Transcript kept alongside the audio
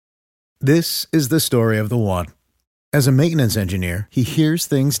This is the story of the one. As a maintenance engineer, he hears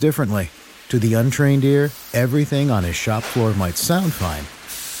things differently. To the untrained ear, everything on his shop floor might sound fine,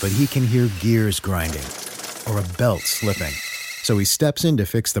 but he can hear gears grinding or a belt slipping. So he steps in to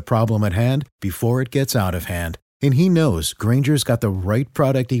fix the problem at hand before it gets out of hand. And he knows Grainger's got the right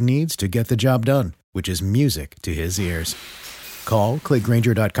product he needs to get the job done, which is music to his ears. Call, click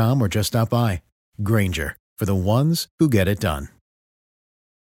Grainger.com, or just stop by. Grainger, for the ones who get it done.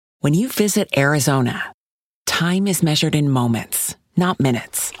 When you visit Arizona, time is measured in moments, not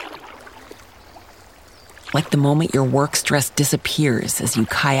minutes. Like the moment your work stress disappears as you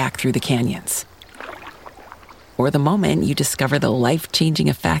kayak through the canyons. Or the moment you discover the life-changing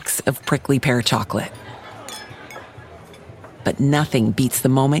effects of prickly pear chocolate. But nothing beats the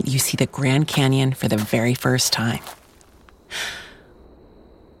moment you see the Grand Canyon for the very first time.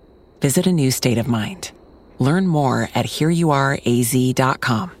 Visit a new state of mind. Learn more at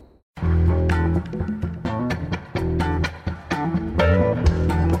hereyouareaz.com.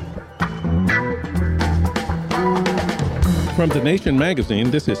 From The Nation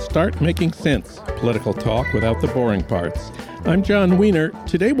magazine, this is Start Making Sense, political talk without the boring parts. I'm John Wiener.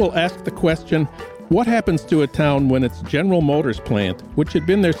 Today we'll ask the question, what happens to a town when its General Motors plant, which had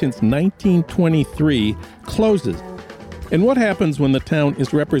been there since 1923, closes? And what happens when the town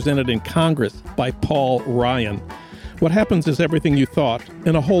is represented in Congress by Paul Ryan? What happens is everything you thought,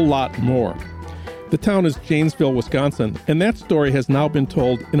 and a whole lot more. The town is Janesville, Wisconsin, and that story has now been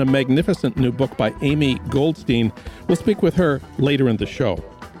told in a magnificent new book by Amy Goldstein. We'll speak with her later in the show.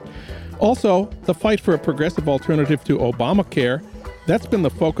 Also, the fight for a progressive alternative to Obamacare, that's been the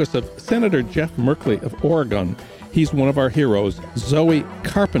focus of Senator Jeff Merkley of Oregon. He's one of our heroes. Zoe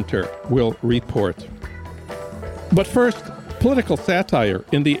Carpenter will report. But first, political satire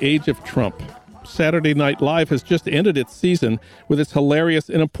in the age of Trump. Saturday Night Live has just ended its season with its hilarious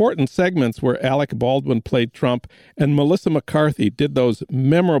and important segments where Alec Baldwin played Trump and Melissa McCarthy did those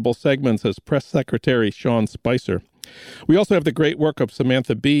memorable segments as Press Secretary Sean Spicer. We also have the great work of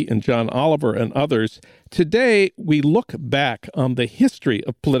Samantha Bee and John Oliver and others. Today, we look back on the history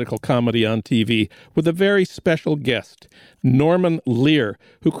of political comedy on TV with a very special guest, Norman Lear,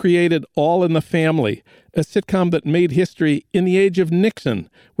 who created All in the Family, a sitcom that made history in the age of Nixon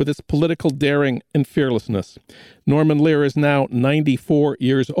with its political daring and fearlessness. Norman Lear is now 94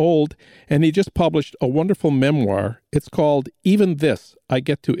 years old, and he just published a wonderful memoir. It's called Even This I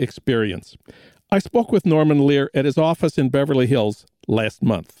Get to Experience. I spoke with Norman Lear at his office in Beverly Hills last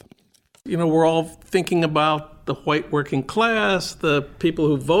month. You know, we're all thinking about the white working class, the people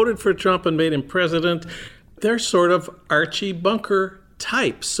who voted for Trump and made him president. They're sort of Archie Bunker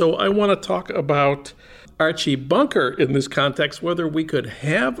types. So I want to talk about Archie Bunker in this context, whether we could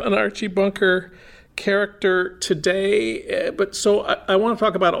have an Archie Bunker character today. But so I want to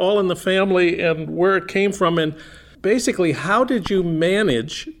talk about All in the Family and where it came from. And basically, how did you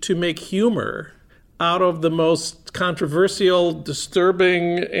manage to make humor out of the most controversial,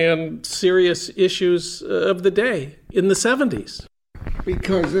 disturbing, and serious issues of the day in the 70s?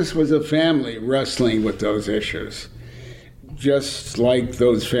 Because this was a family wrestling with those issues. Just like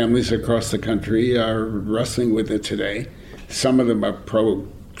those families across the country are wrestling with it today. Some of them are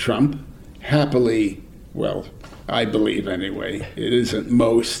pro-Trump. Happily, well, I believe anyway. It isn't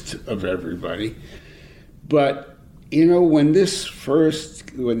most of everybody. But you know, when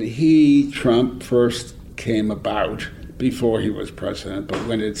Trump first came about, before he was president, but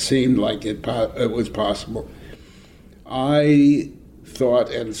when it seemed like it was possible, I thought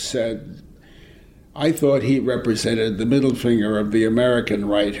he represented the middle finger of the American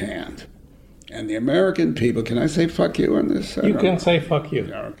right hand. And the American people, can I say fuck you on this? You can say fuck you.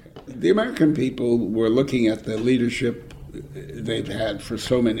 Okay. The American people were looking at the leadership they've had for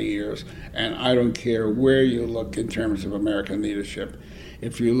so many years, and I don't care where you look in terms of American leadership.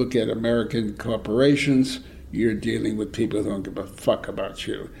 If you look at American corporations, you're dealing with people who don't give a fuck about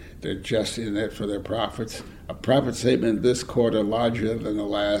you. They're just in it for their profits. A profit statement this quarter larger than the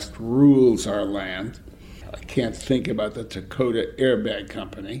last rules our land. I can't think about the Dakota Airbag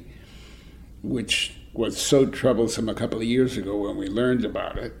Company, which was so troublesome a couple of years ago when we learned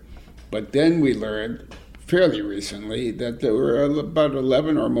about it. But then we learned fairly recently that there were about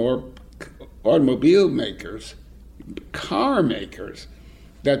 11 or more automobile makers, car makers,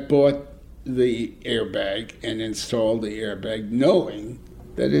 that bought the airbag and installed the airbag knowing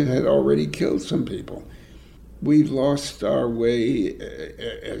that it had already killed some people. We've lost our way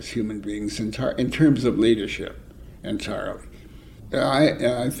as human beings in terms of leadership entirely.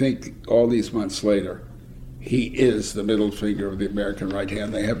 I think all these months later, he is the middle finger of the American right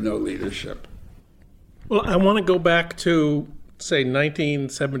hand. They have no leadership. Well, I want to go back to say,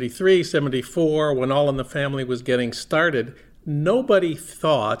 1973, 74, when All in the Family was getting started, nobody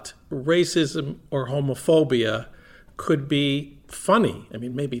thought racism or homophobia could be funny. I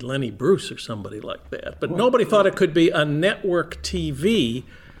mean, maybe Lenny Bruce or somebody like that. But nobody thought it could be on network TV.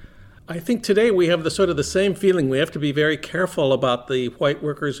 I think today we have the same feeling. We have to be very careful about the white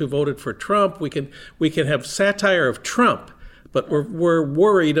workers who voted for Trump. We can have satire of Trump, but we're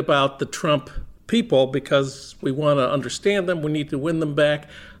worried about the Trump people because we want to understand them. We need to win them back.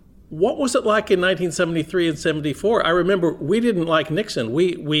 What was it like in 1973 and 74? I remember we didn't like Nixon.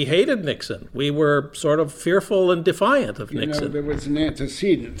 We hated Nixon. We were sort of fearful and defiant of Nixon. There was an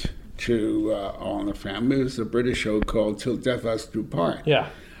antecedent to All in the Family. It was a British show called Till Death Us Do Part. Yeah.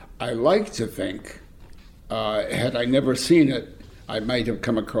 I like to think, had I never seen it, I might have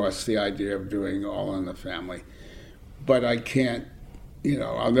come across the idea of doing All in the Family. But I can't,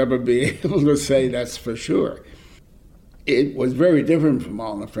 I'll never be able to say that's for sure. It was very different from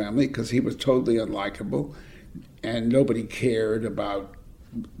All in the Family because he was totally unlikable and nobody cared about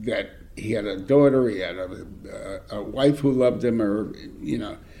that he had a daughter, he had a wife who loved him,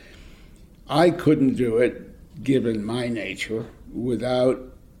 I couldn't do it, given my nature, without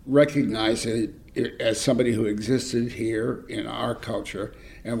recognizing it as somebody who existed here in our culture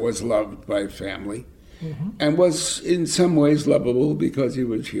and was loved by family, and was in some ways lovable because he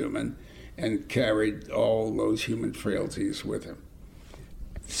was human and carried all those human frailties with him.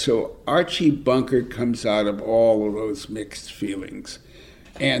 So Archie Bunker comes out of all of those mixed feelings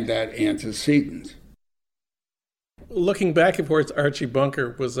and that antecedent. Looking back, of course, Archie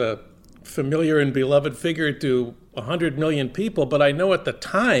Bunker was a familiar and beloved figure to 100 million people, but I know at the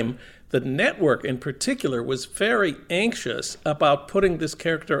time, the network in particular was very anxious about putting this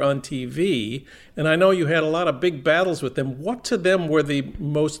character on TV, and I know you had a lot of big battles with them. What to them were the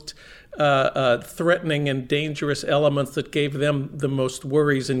most threatening and dangerous elements that gave them the most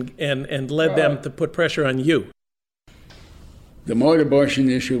worries and led them to put pressure on you? The Mort abortion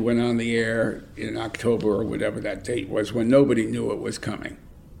issue went on the air in October or whatever that date was, when nobody knew it was coming.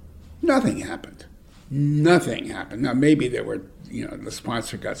 Nothing happened. Nothing happened. Now, maybe there were, the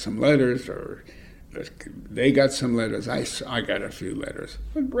sponsor got some letters, or they got some letters. I got a few letters,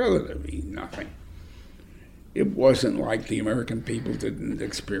 but relatively nothing. It wasn't like the American people didn't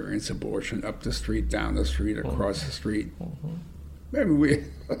experience abortion up the street, down the street, across the street. I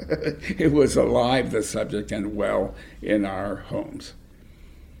mean, it was alive, the subject, and well in our homes.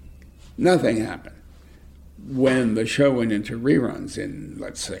 Nothing happened. When the show went into reruns in,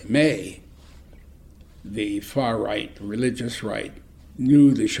 let's say, May, the far right, religious right,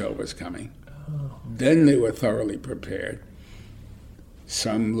 knew the show was coming. Then they were thoroughly prepared.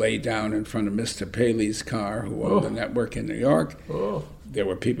 Some lay down in front of Mr. Paley's car, who owned the network in New York. There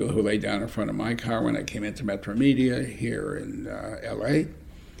were people who lay down in front of my car when I came into Metro Media here in L.A.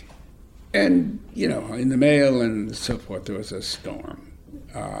 And, in the mail and so forth, there was a storm.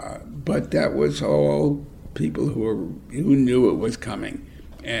 But that was all people who knew it was coming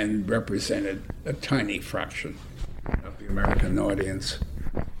and represented a tiny fraction of the American audience.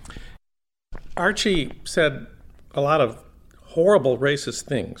 Archie said a lot of horrible racist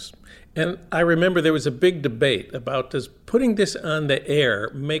things. And I remember there was a big debate about, does putting this on the air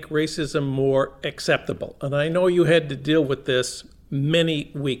make racism more acceptable? And I know you had to deal with this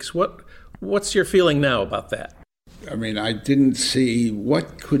many weeks. What's your feeling now about that? I mean, I didn't see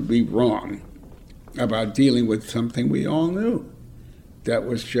what could be wrong about dealing with something we all knew. That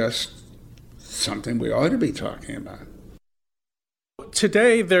was just something we ought to be talking about.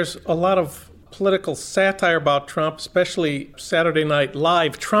 Today, there's a lot of political satire about Trump, especially Saturday Night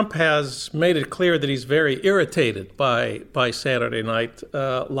Live. Trump has made it clear that he's very irritated by Saturday Night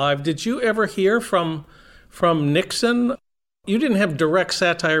Live. Did you ever hear from Nixon? You didn't have direct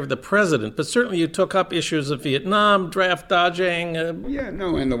satire of the president, but certainly you took up issues of Vietnam, draft dodging.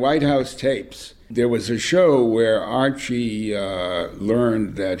 In the White House tapes, there was a show where Archie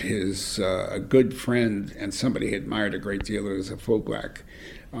learned that his good friend and somebody he admired a great deal was a fullback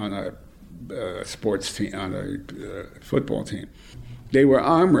on a sports team, on a football team. They were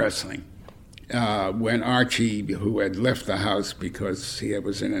arm wrestling when Archie, who had left the house because he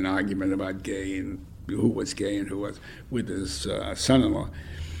was in an argument about gay and who was gay and who was, with his son-in-law.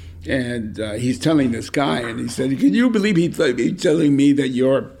 And he's telling this guy, and he said, "Can you believe he's telling me that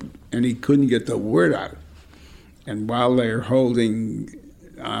you're," and he couldn't get the word out. And while they're holding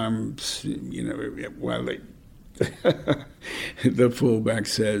arms, while they, the fullback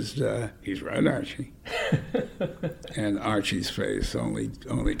says, "He's right, Archie." And Archie's face,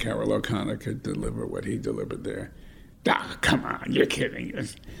 only Carol O'Connor could deliver what he delivered there. "Ah, come on, you're kidding."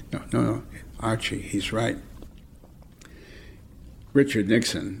 No, Archie, he's right. Richard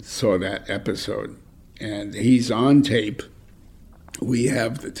Nixon saw that episode, and he's on tape. We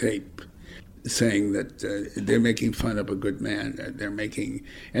have the tape saying that they're making fun of a good man.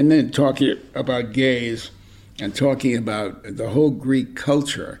 And then talking about gays and talking about the whole Greek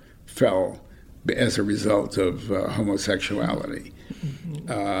culture fell as a result of homosexuality.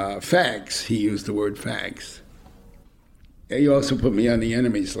 Fags, he used the word fags. He also put me on the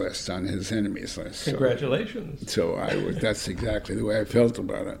enemies list, on his enemies list. Congratulations. So that's exactly the way I felt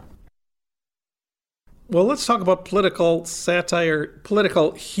about it. Well, let's talk about political satire,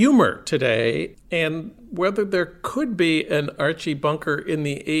 political humor today, and whether there could be an Archie Bunker in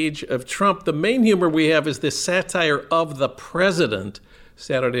the age of Trump. The main humor we have is this satire of the president.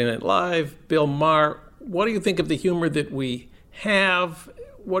 Saturday Night Live, Bill Maher. What do you think of the humor that we have?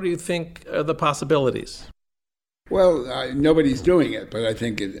 What do you think are the possibilities? Well, nobody's doing it, but I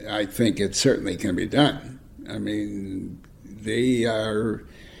think it certainly can be done. I mean, they are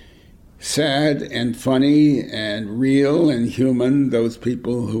sad and funny and real and human, those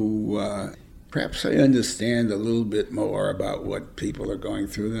people who perhaps I understand a little bit more about what people are going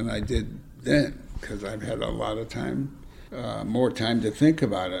through than I did then, because I've had a lot of time, more time to think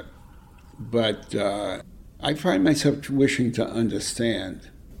about it. But I find myself wishing to understand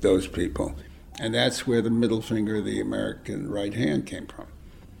those people. And that's where the middle finger of the American right hand came from.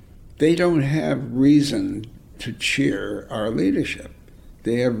 They don't have reason to cheer our leadership.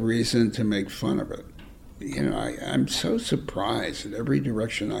 They have reason to make fun of it. You know, I'm so surprised at every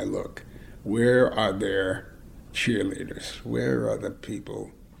direction I look. Where are their cheerleaders? Where are the people?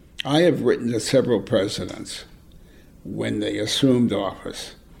 I have written to several presidents when they assumed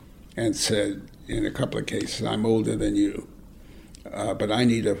office and said, in a couple of cases, I'm older than you. But I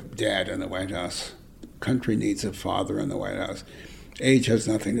need a dad in the White House. The country needs a father in the White House. Age has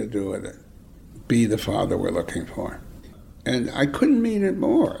nothing to do with it. Be the father we're looking for. And I couldn't mean it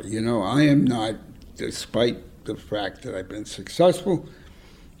more. You know, I am not, despite the fact that I've been successful,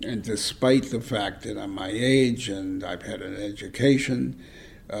 and despite the fact that I'm my age and I've had an education,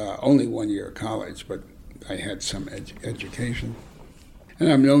 only 1 year of college, but I had some education.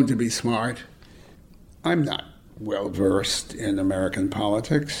 And I'm known to be smart. I'm not well-versed in American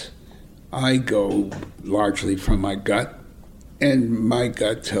politics. I go largely from my gut, and my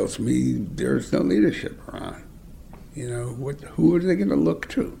gut tells me there's no leadership around. You know, who are they going to look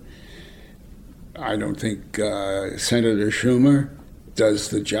to? I don't think Senator Schumer does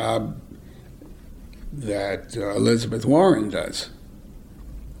the job that Elizabeth Warren does.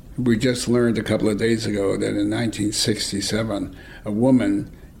 We just learned a couple of days ago that in 1967, a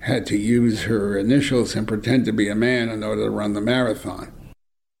woman had to use her initials and pretend to be a man in order to run the marathon.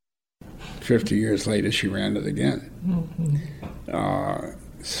 50 years later, she ran it again. Mm-hmm.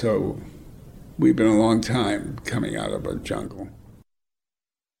 So we've been a long time coming out of a jungle.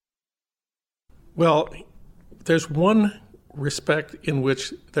 Well, there's one respect in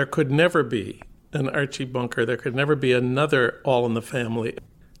which there could never be an Archie Bunker. There could never be another All in the Family.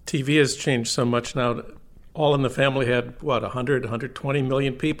 TV has changed so much now. All in the Family had, 100, 120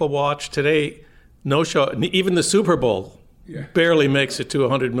 million people watch. Today, no show, even the Super Bowl barely makes it to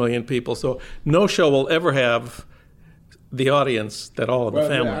 100 million people. So no show will ever have the audience that All in the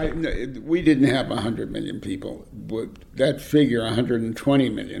Family. We didn't have 100 million people. That figure, 120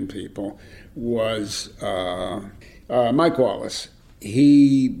 million people, was Mike Wallace.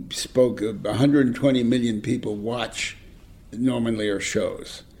 He spoke of 120 million people watch Norman Lear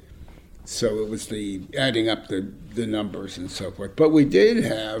shows. So it was the adding up the numbers and so forth. But we did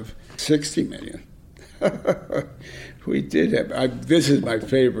have 60 million. We did have, this is my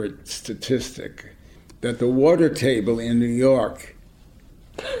favorite statistic, that the water table in New York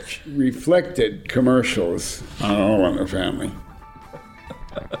reflected commercials on All in the Family.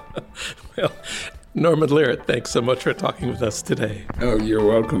 Well, Norman Lear, thanks so much for talking with us today. Oh, you're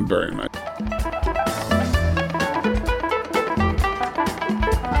welcome very much.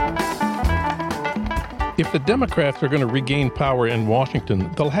 If the Democrats are going to regain power in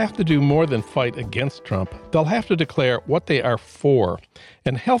Washington, they'll have to do more than fight against Trump. They'll have to declare what they are for.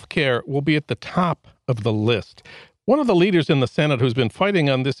 And health care will be at the top of the list. One of the leaders in the Senate who's been fighting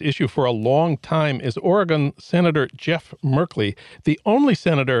on this issue for a long time is Oregon Senator Jeff Merkley, the only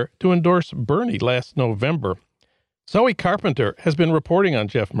senator to endorse Bernie last November. Zoe Carpenter has been reporting on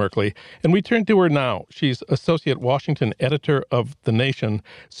Jeff Merkley, and we turn to her now. She's Associate Washington Editor of The Nation.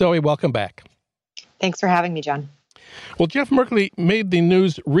 Zoe, welcome back. Thanks for having me, John. Well, Jeff Merkley made the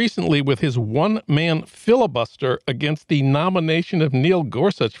news recently with his one-man filibuster against the nomination of Neil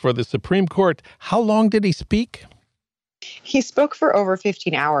Gorsuch for the Supreme Court. How long did he speak? He spoke for over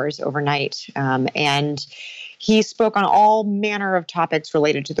 15 hours overnight, and He spoke on all manner of topics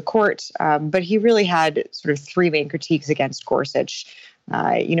related to the court, but he really had sort of three main critiques against Gorsuch.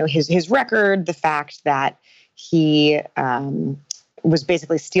 His record, the fact that he was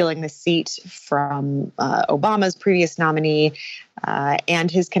basically stealing the seat from Obama's previous nominee, and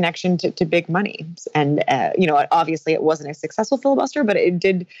his connection to big money. And, obviously it wasn't a successful filibuster, but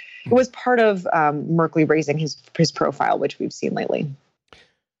it was part of Merkley raising his profile, which we've seen lately.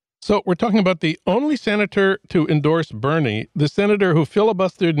 So we're talking about the only senator to endorse Bernie, the senator who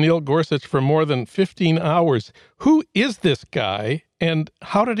filibustered Neil Gorsuch for more than 15 hours. Who is this guy, and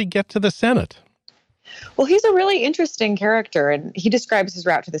how did he get to the Senate? Well, he's a really interesting character, and he describes his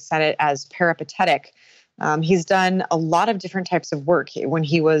route to the Senate as peripatetic. He's done a lot of different types of work. When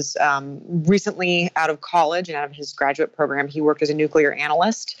he was recently out of college and out of his graduate program, he worked as a nuclear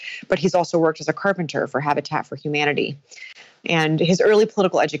analyst, but he's also worked as a carpenter for Habitat for Humanity. And his early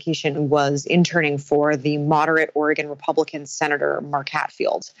political education was interning for the moderate Oregon Republican Senator Mark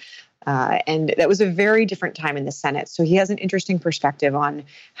Hatfield. And that was a very different time in the Senate. So he has an interesting perspective on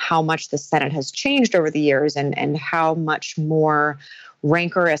how much the Senate has changed over the years and how much more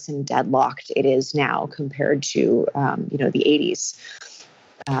rancorous and deadlocked it is now compared to, the 80s.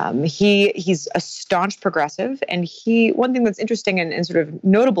 He's a staunch progressive, and one thing that's interesting and sort of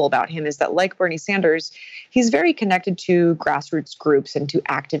notable about him is that, like Bernie Sanders, he's very connected to grassroots groups and to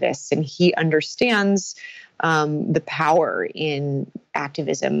activists, and he understands the power in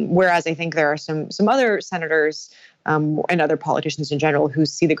activism. Whereas I think there are some other senators and other politicians in general who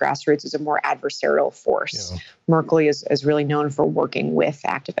see the grassroots as a more adversarial force. Yeah. Merkley is really known for working with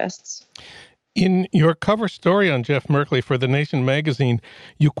activists. In your cover story on Jeff Merkley for The Nation magazine,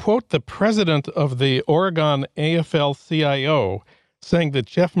 you quote the president of the Oregon AFL-CIO saying that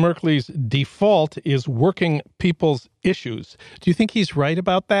Jeff Merkley's default is working people's issues. Do you think he's right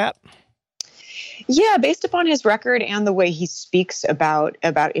about that? Yeah, based upon his record and the way he speaks about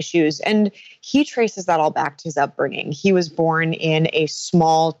issues. And he traces that all back to his upbringing. He was born in a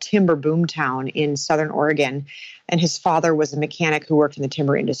small timber boom town in Southern Oregon, and his father was a mechanic who worked in the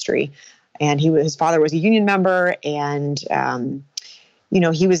timber industry. And his father was a union member, and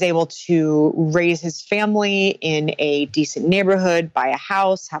he was able to raise his family in a decent neighborhood, buy a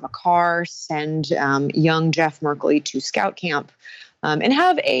house, have a car, send young Jeff Merkley to scout camp, and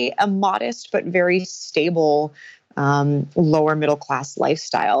have a modest but very stable lower middle class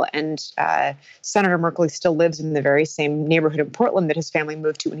lifestyle. And Senator Merkley still lives in the very same neighborhood in Portland that his family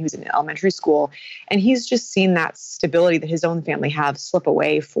moved to when he was in elementary school. And he's just seen that stability that his own family have slip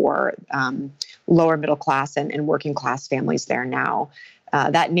away for lower middle class and working class families there now.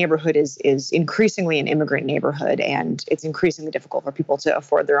 That neighborhood is increasingly an immigrant neighborhood, and it's increasingly difficult for people to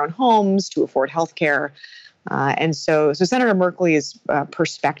afford their own homes, to afford health care. And so Senator Merkley's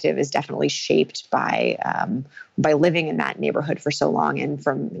perspective is definitely shaped by living in that neighborhood for so long and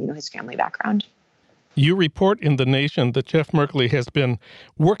from his family background. You report in The Nation that Jeff Merkley has been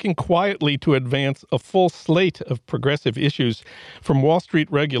working quietly to advance a full slate of progressive issues, from Wall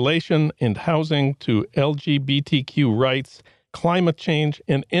Street regulation and housing to LGBTQ rights, climate change,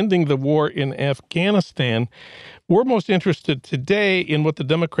 and ending the war in Afghanistan. We're most interested today in what the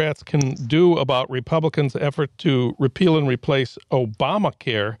Democrats can do about Republicans' effort to repeal and replace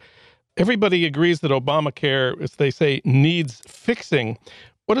Obamacare. Everybody agrees that Obamacare, as they say, needs fixing.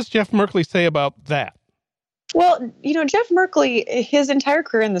 What does Jeff Merkley say about that? Well, Jeff Merkley, his entire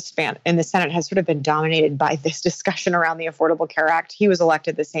career in the Senate has sort of been dominated by this discussion around the Affordable Care Act. He was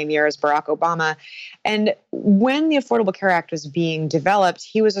elected the same year as Barack Obama. And when the Affordable Care Act was being developed,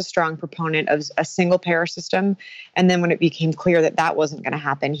 he was a strong proponent of a single-payer system. And then when it became clear that that wasn't going to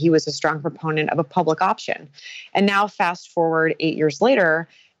happen, he was a strong proponent of a public option. And now fast forward 8 years later,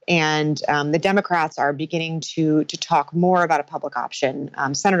 and the Democrats are beginning to talk more about a public option.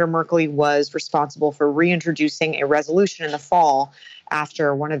 Senator Merkley was responsible for reintroducing a resolution in the fall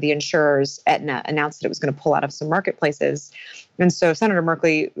after one of the insurers, Aetna, announced that it was going to pull out of some marketplaces. And so Senator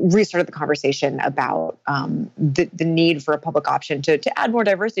Merkley restarted the conversation about the need for a public option to add more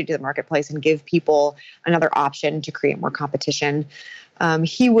diversity to the marketplace and give people another option to create more competition.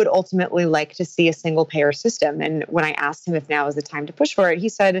 He would ultimately like to see a single-payer system. And when I asked him if now is the time to push for it, he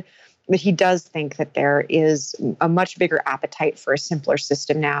said that he does think that there is a much bigger appetite for a simpler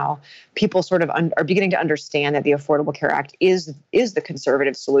system now. People sort of are beginning to understand that the Affordable Care Act is the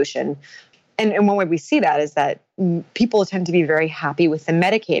conservative solution. And one way we see that is that people tend to be very happy with the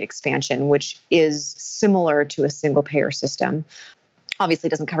Medicaid expansion, which is similar to a single-payer system. Obviously,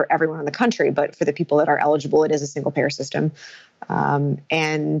 it doesn't cover everyone in the country, but for the people that are eligible, it is a single-payer system.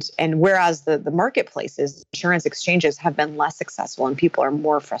 And whereas the marketplaces, insurance exchanges have been less successful and people are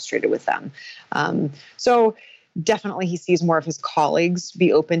more frustrated with them. So Definitely, he sees more of his colleagues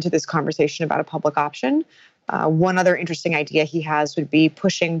be open to this conversation about a public option. One other interesting idea he has would be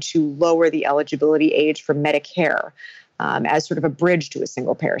pushing to lower the eligibility age for Medicare as sort of a bridge to a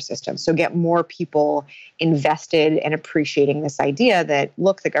single payer system. So get more people invested and appreciating this idea that,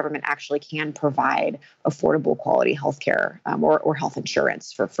 look, the government actually can provide affordable quality healthcare or health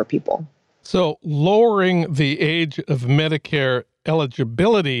insurance for people. So lowering the age of Medicare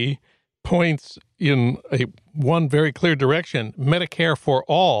eligibility points in one very clear direction: Medicare for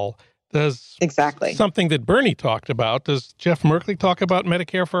all. Does exactly something that Bernie talked about. Does Jeff Merkley talk about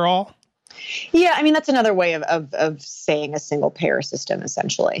Medicare for all? Yeah, I mean, that's another way of saying a single payer system,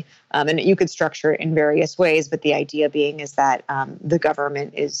 essentially. And you could structure it in various ways, but the idea being is that the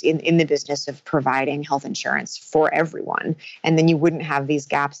government is in the business of providing health insurance for everyone. And then you wouldn't have these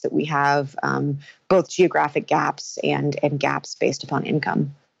gaps that we have, both geographic gaps and gaps based upon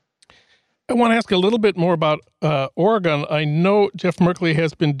income. I want to ask a little bit more about Oregon. I know Jeff Merkley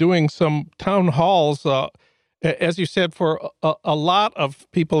has been doing some town halls. As you said, for a lot of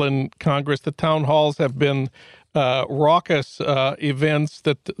people in Congress, the town halls have been raucous events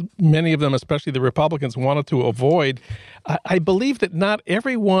that many of them, especially the Republicans, wanted to avoid. I believe that not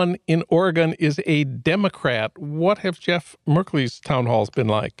everyone in Oregon is a Democrat. What have Jeff Merkley's town halls been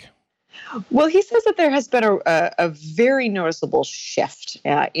like? Well, he says that there has been a very noticeable shift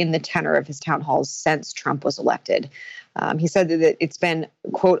in the tenor of his town halls since Trump was elected. He said that it's been,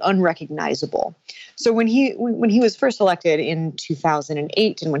 quote, unrecognizable. So when he was first elected in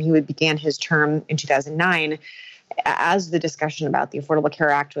 2008 and when he began his term in 2009, as the discussion about the Affordable Care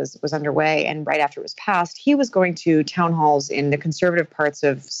Act was underway and right after it was passed, he was going to town halls in the conservative parts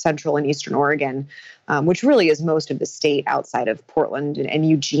of central and eastern Oregon, which really is most of the state outside of Portland and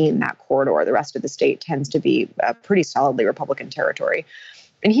Eugene, that corridor. The rest of the state tends to be pretty solidly Republican territory.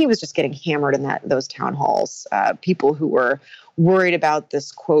 And he was just getting hammered in those town halls. People who were worried about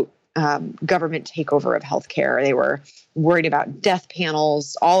this, quote, government takeover of healthcare. They were worried about death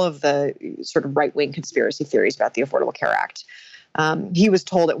panels, all of the sort of right-wing conspiracy theories about the Affordable Care Act. He was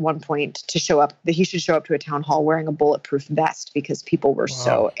told at one point that he should show up to a town hall wearing a bulletproof vest because people were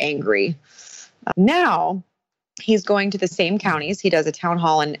so angry. Now he's going to the same counties. He does a town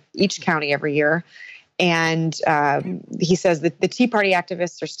hall in each county every year. And he says that the Tea Party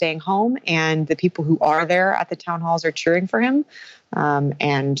activists are staying home and the people who are there at the town halls are cheering for him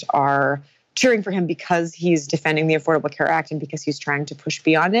and are cheering for him because he's defending the Affordable Care Act and because he's trying to push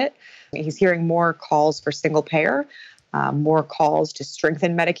beyond it. He's hearing more calls for single payer, more calls to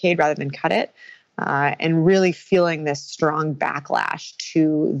strengthen Medicaid rather than cut it, and really feeling this strong backlash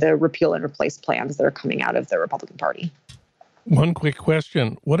to the repeal and replace plans that are coming out of the Republican Party. One quick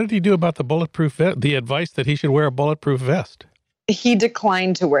question. What did he do about the bulletproof vest, the advice that he should wear a bulletproof vest? He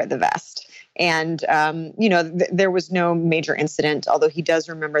declined to wear the vest. And, there was no major incident, although he does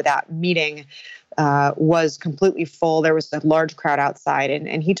remember that meeting was completely full. There was a large crowd outside.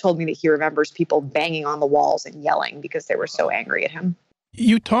 And he told me that he remembers people banging on the walls and yelling because they were so angry at him.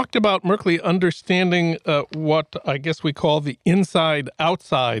 You talked about Merkley understanding what I guess we call the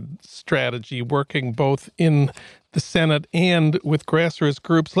inside-outside strategy, working both in the Senate and with grassroots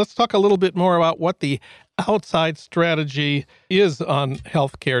groups. Let's talk a little bit more about what the outside strategy is on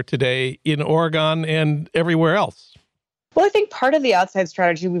healthcare today in Oregon and everywhere else. Well, I think part of the outside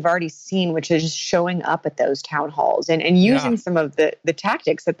strategy we've already seen, which is just showing up at those town halls and using some of the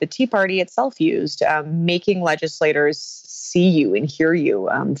tactics that the Tea Party itself used, making legislators see you and hear you,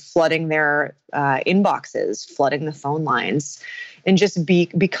 flooding their inboxes, flooding the phone lines, and just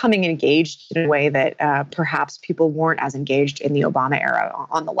becoming engaged in a way that perhaps people weren't as engaged in the Obama era,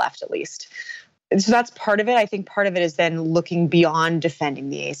 on the left at least. So that's part of it. I think part of it is then looking beyond defending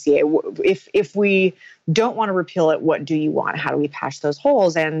the ACA. If we don't want to repeal it, what do you want? How do we patch those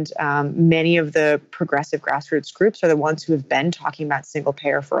holes? And many of the progressive grassroots groups are the ones who have been talking about single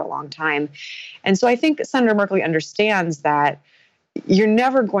payer for a long time. And so I think Senator Merkley understands that you're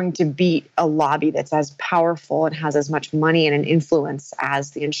never going to beat a lobby that's as powerful and has as much money and an influence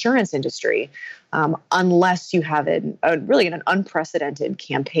as the insurance industry, unless you have really an unprecedented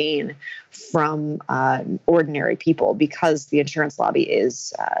campaign from ordinary people, because the insurance lobby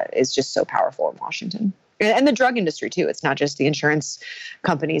is just so powerful in Washington. And the drug industry, too. It's not just the insurance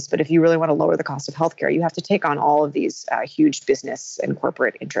companies, but if you really want to lower the cost of healthcare, you have to take on all of these huge business and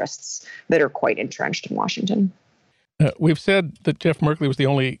corporate interests that are quite entrenched in Washington. We've said that Jeff Merkley was the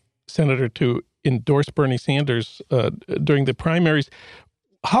only senator to endorse Bernie Sanders during the primaries.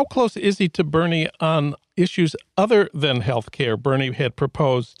 How close is he to Bernie on issues other than health care? Bernie had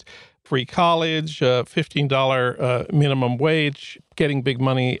proposed free college, $15 minimum wage, getting big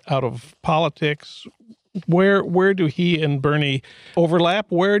money out of politics. Where do he and Bernie overlap?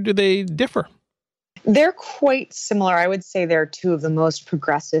 Where do they differ? They're quite similar. I would say they're two of the most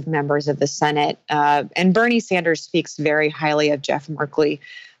progressive members of the Senate. And Bernie Sanders speaks very highly of Jeff Merkley.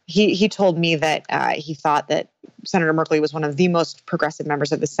 He told me that he thought that Senator Merkley was one of the most progressive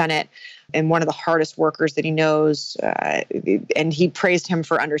members of the Senate and one of the hardest workers that he knows. And he praised him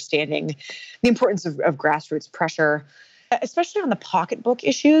for understanding the importance of grassroots pressure, especially on the pocketbook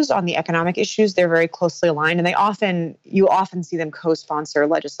issues, on the economic issues. They're very closely aligned, and you often see them co-sponsor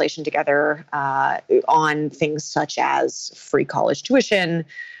legislation together on things such as free college tuition.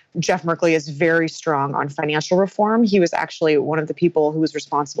 Jeff Merkley is very strong on financial reform. He was actually one of the people who was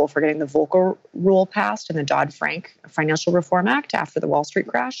responsible for getting the Volcker rule passed in the Dodd-Frank Financial Reform Act after the Wall Street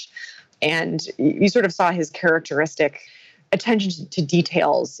crash. And you sort of saw his characteristic attention to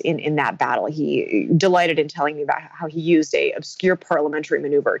details in that battle. He delighted in telling me about how he used a obscure parliamentary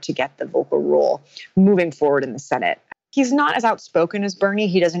maneuver to get the Volcker rule moving forward in the Senate. He's not as outspoken as Bernie.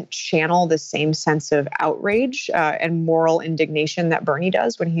 He doesn't channel the same sense of outrage and moral indignation that Bernie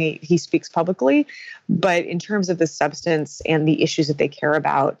does when he speaks publicly. But in terms of the substance and the issues that they care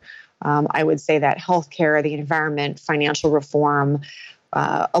about, I would say that healthcare, the environment, financial reform,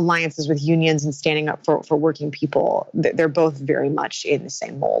 alliances with unions and standing up for working people, they're both very much in the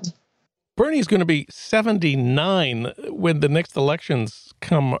same mold. Bernie's going to be 79 when the next elections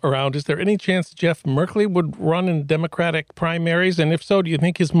come around. Is there any chance Jeff Merkley would run in Democratic primaries? And if so, do you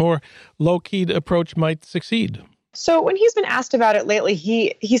think his more low-keyed approach might succeed? So when he's been asked about it lately,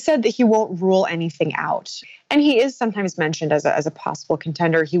 he said that he won't rule anything out. And he is sometimes mentioned as a possible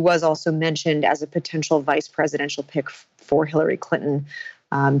contender. He was also mentioned as a potential vice presidential pick for Hillary Clinton,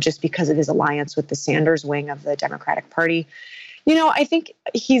 just because of his alliance with the Sanders wing of the Democratic Party. I think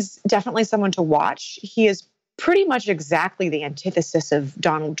he's definitely someone to watch. He is pretty much exactly the antithesis of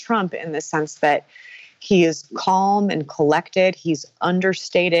Donald Trump in the sense that he is calm and collected. He's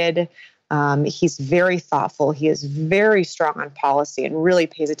understated. He's very thoughtful. He is very strong on policy and really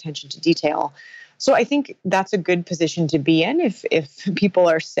pays attention to detail. So I think that's a good position to be in if people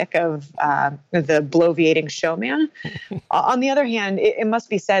are sick of the bloviating showman. On the other hand, it must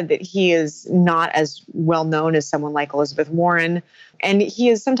be said that he is not as well known as someone like Elizabeth Warren, and he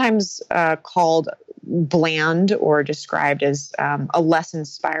is sometimes called bland or described as a less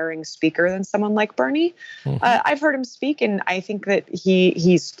inspiring speaker than someone like Bernie. Mm-hmm. I've heard him speak, and I think that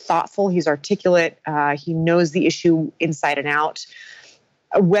he's thoughtful, he's articulate, he knows the issue inside and out.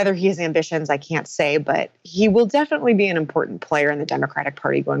 Whether he has ambitions, I can't say, but he will definitely be an important player in the Democratic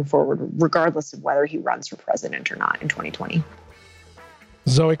Party going forward, regardless of whether he runs for president or not in 2020.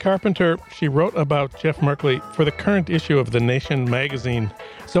 Zoe Carpenter, she wrote about Jeff Merkley for the current issue of The Nation magazine.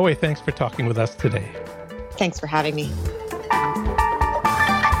 Zoe, thanks for talking with us today. Thanks for having me.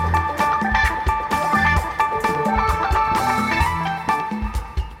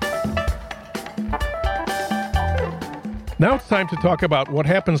 Now it's time to talk about what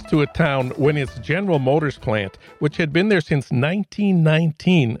happens to a town when its General Motors plant, which had been there since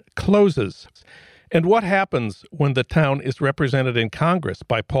 1919, closes. And what happens when the town is represented in Congress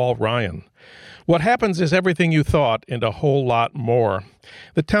by Paul Ryan? What happens is everything you thought and a whole lot more.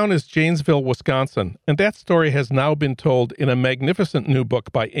 The town is Janesville, Wisconsin, and that story has now been told in a magnificent new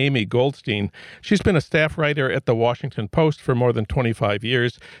book by Amy Goldstein. She's been a staff writer at the Washington Post for more than 25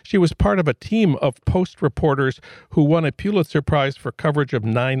 years. She was part of a team of Post reporters who won a Pulitzer Prize for coverage of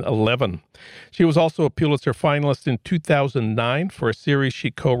 9/11. She was also a Pulitzer finalist in 2009 for a series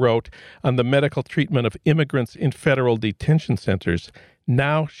she co-wrote on the medical treatment of immigrants in federal detention centers.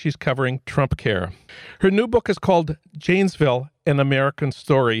 Now she's covering Trump care. Her new book is called Janesville, An American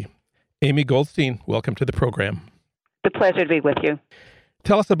Story. Amy Goldstein, welcome to the program. It's a pleasure to be with you.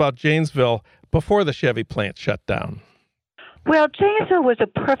 Tell us about Janesville before the Chevy plant shut down. Well, Janesville was a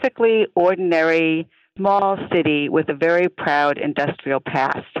perfectly ordinary small city with a very proud industrial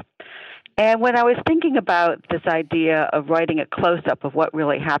past. And when I was thinking about this idea of writing a close-up of what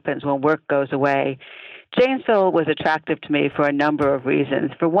really happens when work goes away, Janesville was attractive to me for a number of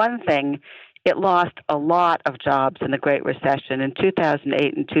reasons. For one thing, it lost a lot of jobs in the Great Recession. In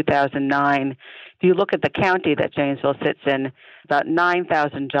 2008 and 2009, if you look at the county that Janesville sits in, about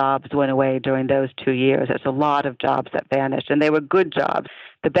 9,000 jobs went away during those 2 years. That's a lot of jobs that vanished, and they were good jobs.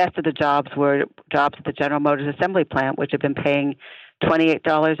 The best of the jobs were jobs at the General Motors assembly plant, which had been paying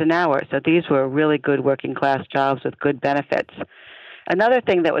 $28 an hour. So these were really good working-class jobs with good benefits. Another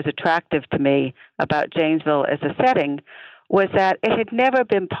thing that was attractive to me about Janesville as a setting was that it had never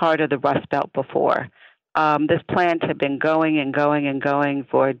been part of the Rust Belt before. This plant had been going and going and going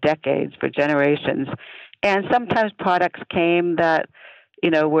for decades, for generations. And sometimes products came that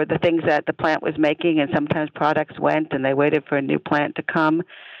were the things that the plant was making, and sometimes products went and they waited for a new plant to come.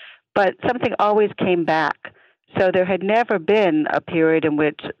 But something always came back. So there had never been a period in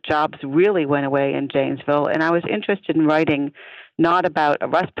which jobs really went away in Janesville, and I was interested in writing not about a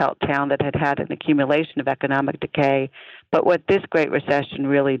Rust Belt town that had had an accumulation of economic decay, but what this Great Recession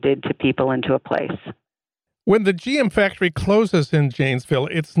really did to people and to a place. When the GM factory closes in Janesville,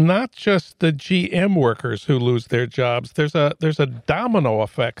 it's not just the GM workers who lose their jobs. There's a domino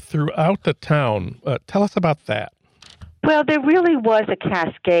effect throughout the town. Tell us about that. Well, there really was a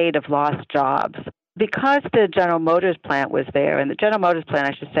cascade of lost jobs. Because the General Motors plant was there, and the General Motors plant,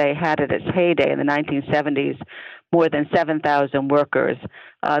 I should say, had at its heyday in the 1970s more than 7,000 workers.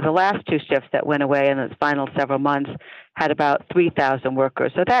 The last two shifts that went away in the final several months had about 3,000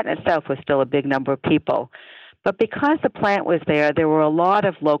 workers. So that in itself was still a big number of people. But because the plant was there were a lot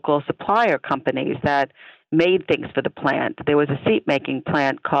of local supplier companies that made things for the plant. There was a seat-making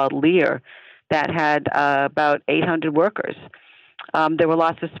plant called Lear that had about 800 workers. There were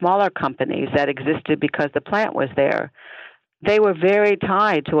lots of smaller companies that existed because the plant was there. They were very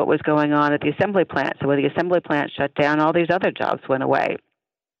tied to what was going on at the assembly plant. So when the assembly plant shut down, all these other jobs went away.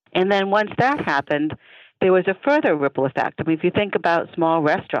 And then once that happened, there was a further ripple effect. I mean, if you think about small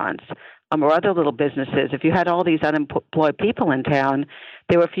restaurants or other little businesses, if you had all these unemployed people in town,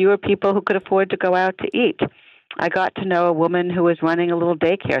 there were fewer people who could afford to go out to eat. I got to know a woman who was running a little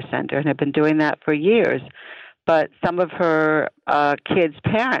daycare center and had been doing that for years. But some of her kids'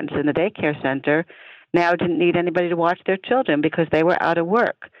 parents in the daycare center now didn't need anybody to watch their children because they were out of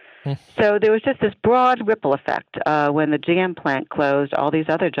work. So there was just this broad ripple effect. When the GM plant closed, all these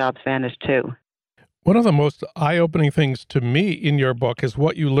other jobs vanished too. One of the most eye-opening things to me in your book is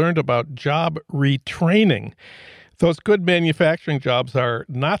what you learned about job retraining. Those good manufacturing jobs are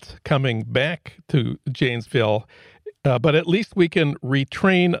not coming back to Janesville, but at least we can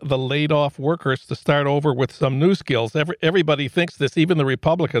retrain the laid-off workers to start over with some new skills. Everybody thinks this. Even the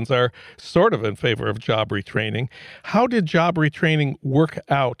Republicans are sort of in favor of job retraining. How did job retraining work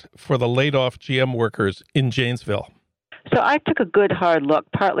out for the laid-off GM workers in Janesville? So I took a good hard look,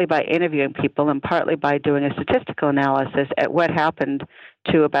 partly by interviewing people and partly by doing a statistical analysis at what happened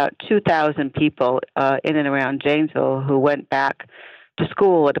to about 2,000 people in and around Janesville who went back to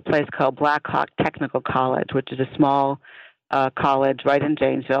school at a place called Black Hawk Technical College, which is a small college right in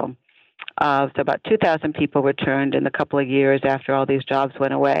Janesville. So about 2,000 people returned in a couple of years after all these jobs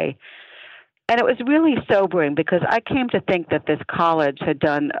went away. And it was really sobering because I came to think that this college had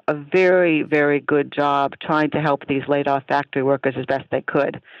done a very, very good job trying to help these laid-off factory workers as best they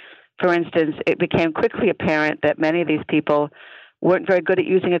could. For instance, it became quickly apparent that many of these people weren't very good at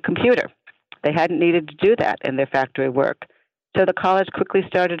using a computer. They hadn't needed to do that in their factory work. So the college quickly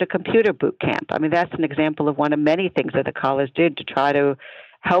started a computer boot camp. I mean, that's an example of one of many things that the college did to try to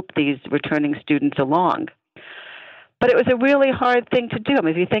help these returning students along. But it was a really hard thing to do. I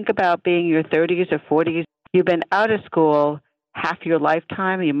mean, if you think about being in your 30s or 40s, you've been out of school half your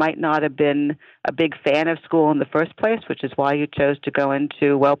lifetime. You might not have been a big fan of school in the first place, which is why you chose to go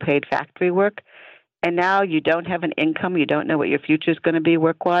into well-paid factory work. And now you don't have an income. You don't know what your future is going to be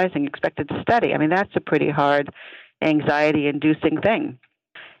work-wise, and you're expected to study. I mean, that's a pretty hard, anxiety-inducing thing.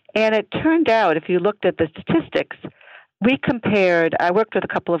 And it turned out, if you looked at the statistics, I worked with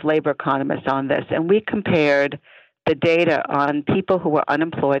a couple of labor economists on this, and we compared the data on people who were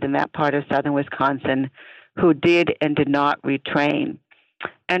unemployed in that part of southern Wisconsin who did and did not retrain.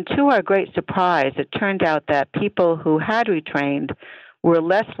 And to our great surprise, it turned out that people who had retrained were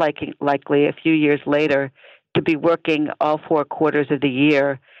less likely a few years later to be working all 4 quarters of the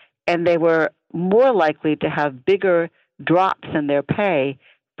year, and they were more likely to have bigger drops in their pay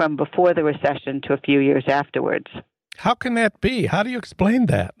from before the recession to a few years afterwards. How can that be? How do you explain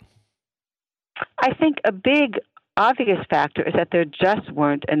that? I think a big obvious factor is that there just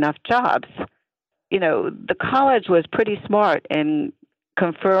weren't enough jobs. You know, the college was pretty smart in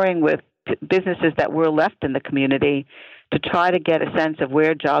conferring with businesses that were left in the community to try to get a sense of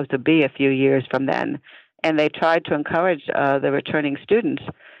where jobs would be a few years from then. And they tried to encourage the returning students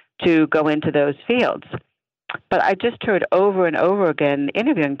to go into those fields. But I just heard over and over again,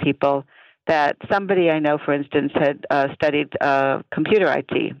 interviewing people, that somebody I know, for instance, had studied computer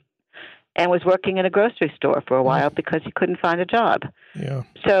IT and was working in a grocery store for a while because he couldn't find a job. Yeah.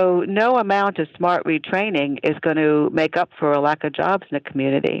 So no amount of smart retraining is going to make up for a lack of jobs in the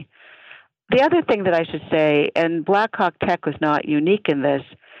community. The other thing that I should say, and Black Hawk Tech was not unique in this,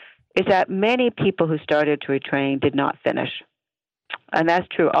 is that many people who started to retrain did not finish. And that's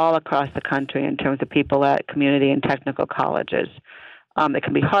true all across the country in terms of people at community and technical colleges. It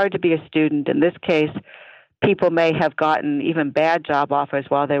can be hard to be a student. In this case, people may have gotten even bad job offers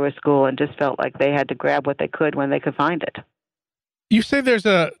while they were at school and just felt like they had to grab what they could when they could find it. You say there's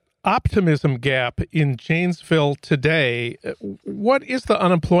a optimism gap in Janesville today. What is the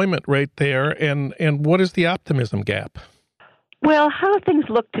unemployment rate there, and what is the optimism gap? Well, how things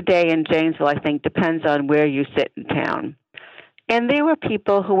look today in Janesville, I think, depends on where you sit in town. And there were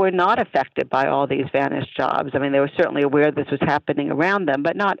people who were not affected by all these vanished jobs. I mean, they were certainly aware this was happening around them,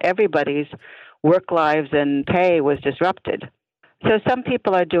 but not everybody's work lives and pay was disrupted. So some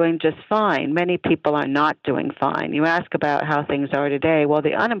people are doing just fine. Many people are not doing fine. You ask about how things are today. Well,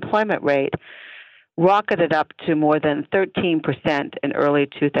 the unemployment rate rocketed up to more than 13% in early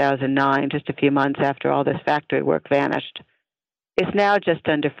 2009, just a few months after all this factory work vanished. It's now just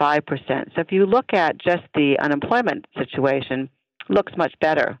under 5%. So if you look at just the unemployment situation, it looks much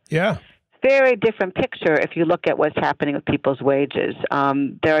better. Yeah. Very different picture if you look at what's happening with people's wages.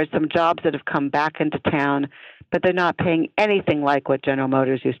 There are some jobs that have come back into town, but they're not paying anything like what General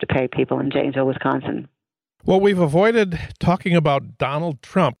Motors used to pay people in Janesville, Wisconsin. Well, we've avoided talking about Donald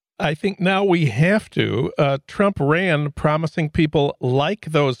Trump. I think now we have to. Trump ran promising people like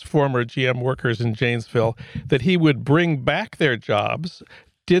those former GM workers in Janesville that he would bring back their jobs.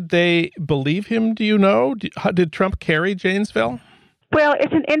 Did they believe him, do you know? Did Trump carry Janesville? Well,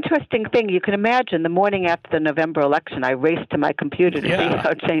 it's an interesting thing. You can imagine the morning after the November election, I raced to my computer to see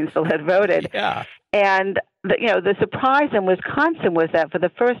how Janesville had voted. Yeah. And the surprise in Wisconsin was that for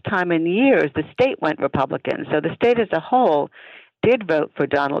the first time in years, the state went Republican. So the state as a whole did vote for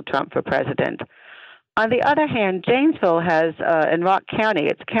Donald Trump for president. On the other hand, Janesville has, in Rock County,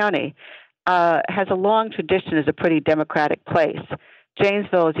 its county, has a long tradition as a pretty democratic place.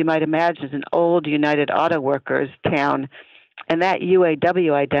 Janesville, as you might imagine, is an old United Auto Workers town, and that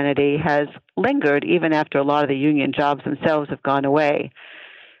UAW identity has lingered even after a lot of the union jobs themselves have gone away.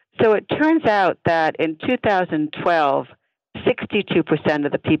 So it turns out that in 2012, 62%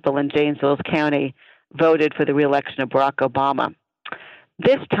 of the people in Janesville County voted for the reelection of Barack Obama.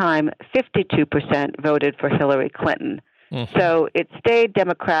 This time, 52% voted for Hillary Clinton. Mm-hmm. So it stayed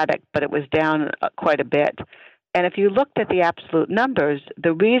Democratic, but it was down quite a bit. And if you looked at the absolute numbers,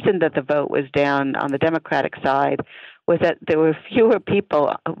 the reason that the vote was down on the Democratic side was that there were fewer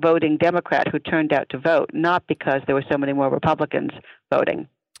people voting Democrat who turned out to vote, not because there were so many more Republicans voting.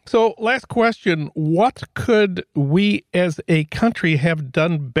 So last question, what could we as a country have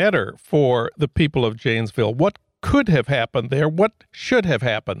done better for the people of Janesville? What could have happened there? What should have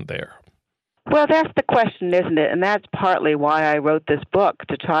happened there? Well, that's the question, isn't it? And that's partly why I wrote this book,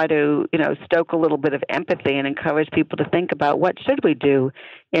 to try to, stoke a little bit of empathy and encourage people to think about what should we do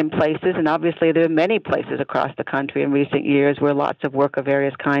in places. And obviously there are many places across the country in recent years where lots of work of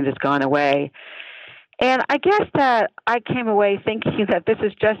various kinds has gone away. And I guess that I came away thinking that this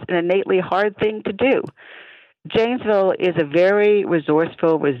is just an innately hard thing to do. Janesville is a very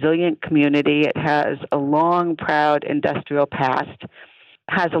resourceful, resilient community. It has a long, proud industrial past,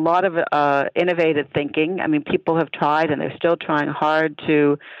 has a lot of innovative thinking. I mean, people have tried, and they're still trying hard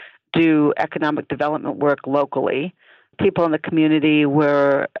to do economic development work locally. People in the community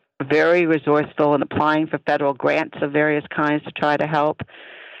were very resourceful in applying for federal grants of various kinds to try to help.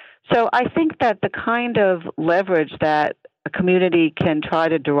 So I think that the kind of leverage that a community can try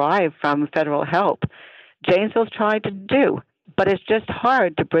to derive from federal help, Janesville's tried to do, but it's just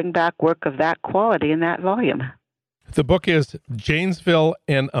hard to bring back work of that quality and that volume. The book is Janesville,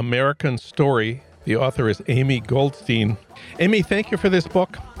 An American Story. The author is Amy Goldstein. Amy, thank you for this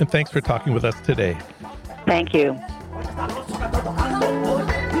book, and thanks for talking with us today. Thank you.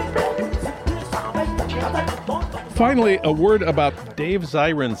 Finally, a word about Dave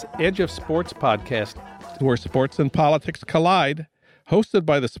Zirin's Edge of Sports podcast, where sports and politics collide, hosted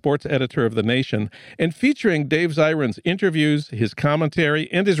by the sports editor of The Nation, and featuring Dave Zirin's interviews, his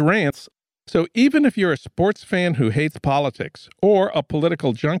commentary, and his rants. So even if you're a sports fan who hates politics or a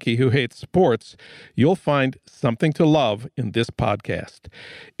political junkie who hates sports, you'll find something to love in this podcast.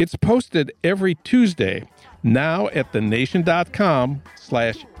 It's posted every Tuesday, now at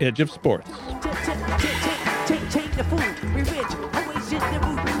thenation.com/Edge of Sports.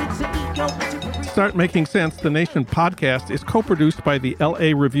 Start Making Sense, the Nation podcast, is co-produced by the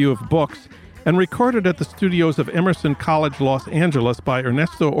LA Review of Books and recorded at the studios of Emerson College, Los Angeles by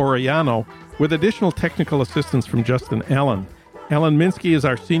Ernesto Orellano, with additional technical assistance from Justin Allen. Alan Minsky is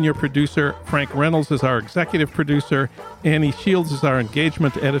our senior producer, Frank Reynolds is our executive producer, Annie Shields is our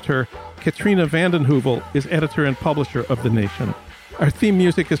engagement editor, Katrina Vanden Heuvel is editor and publisher of The Nation. Our theme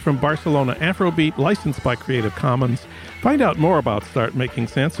music is from Barcelona Afrobeat, licensed by Creative Commons. Find out more about Start Making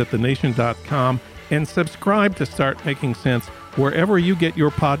Sense at thenation.com and subscribe to Start Making Sense wherever you get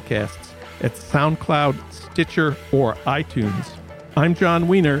your podcasts. at SoundCloud, Stitcher, or iTunes. I'm John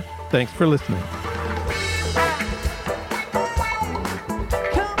Wiener. Thanks for listening.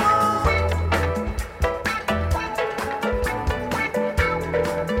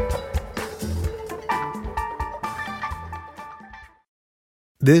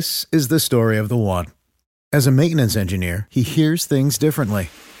 This is the story of the one. As a maintenance engineer, he hears things differently.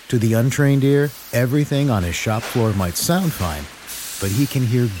 To the untrained ear, everything on his shop floor might sound fine, but he can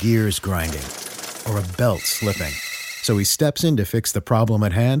hear gears grinding or a belt slipping. So he steps in to fix the problem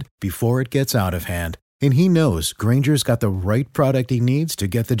at hand before it gets out of hand. And he knows Grainger's got the right product he needs to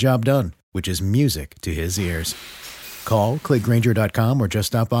get the job done, which is music to his ears. Call, click Grainger.com, or just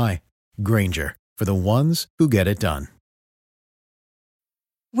stop by. Grainger, for the ones who get it done.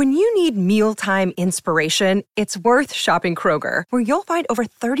 When you need mealtime inspiration, it's worth shopping Kroger, where you'll find over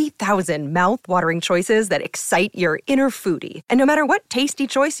 30,000 mouth-watering choices that excite your inner foodie. And no matter what tasty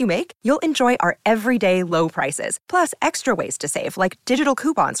choice you make, you'll enjoy our everyday low prices, plus extra ways to save, like digital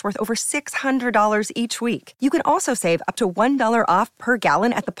coupons worth over $600 each week. You can also save up to $1 off per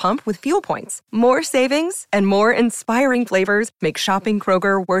gallon at the pump with fuel points. More savings and more inspiring flavors make shopping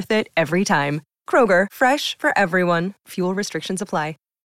Kroger worth it every time. Kroger, fresh for everyone. Fuel restrictions apply.